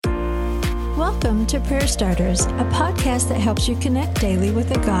Welcome to Prayer Starters, a podcast that helps you connect daily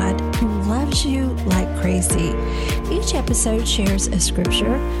with a God who loves you like crazy. Each episode shares a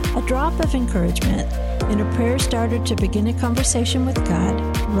scripture, a drop of encouragement, and a prayer starter to begin a conversation with God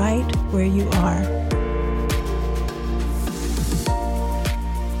right where you are.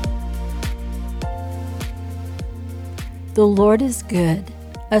 The Lord is good,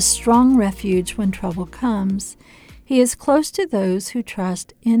 a strong refuge when trouble comes. He is close to those who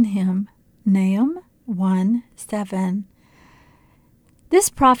trust in Him. Nahum 1:7.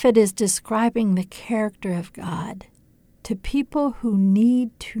 This prophet is describing the character of God to people who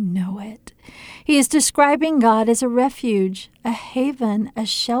need to know it. He is describing God as a refuge, a haven, a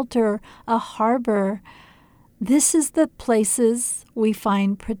shelter, a harbor. This is the places we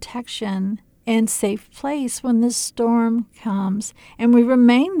find protection and safe place when the storm comes, and we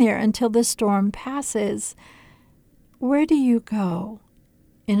remain there until the storm passes. Where do you go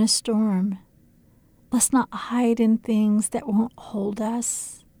in a storm? Let's not hide in things that won't hold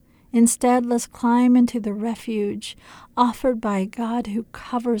us. Instead, let's climb into the refuge offered by God who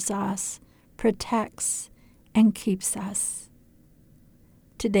covers us, protects, and keeps us.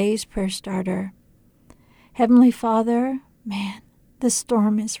 Today's prayer starter. Heavenly Father, man, the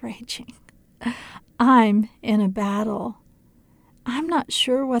storm is raging. I'm in a battle. I'm not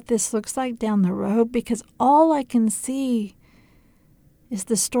sure what this looks like down the road because all I can see is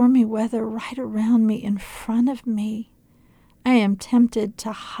the stormy weather right around me, in front of me. I am tempted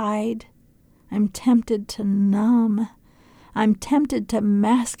to hide. I'm tempted to numb. I'm tempted to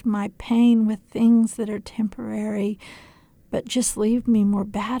mask my pain with things that are temporary, but just leave me more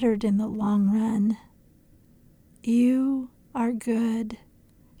battered in the long run. You are good.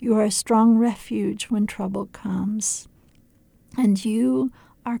 You are a strong refuge when trouble comes, and you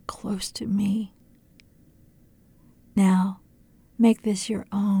are close to me. Now, make this your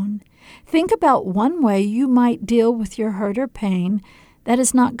own. Think about one way you might deal with your hurt or pain that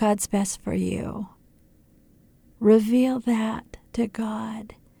is not God's best for you. Reveal that to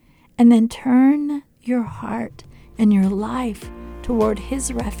God, and then turn your heart and your life toward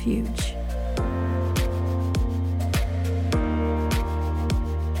His refuge.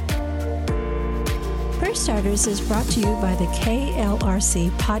 Prayer Starters is brought to you by the KLRC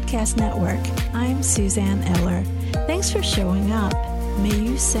Podcast Network. I'm Suzanne Eller. Thanks for showing up. May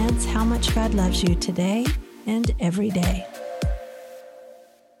you sense how much God loves you today and every day.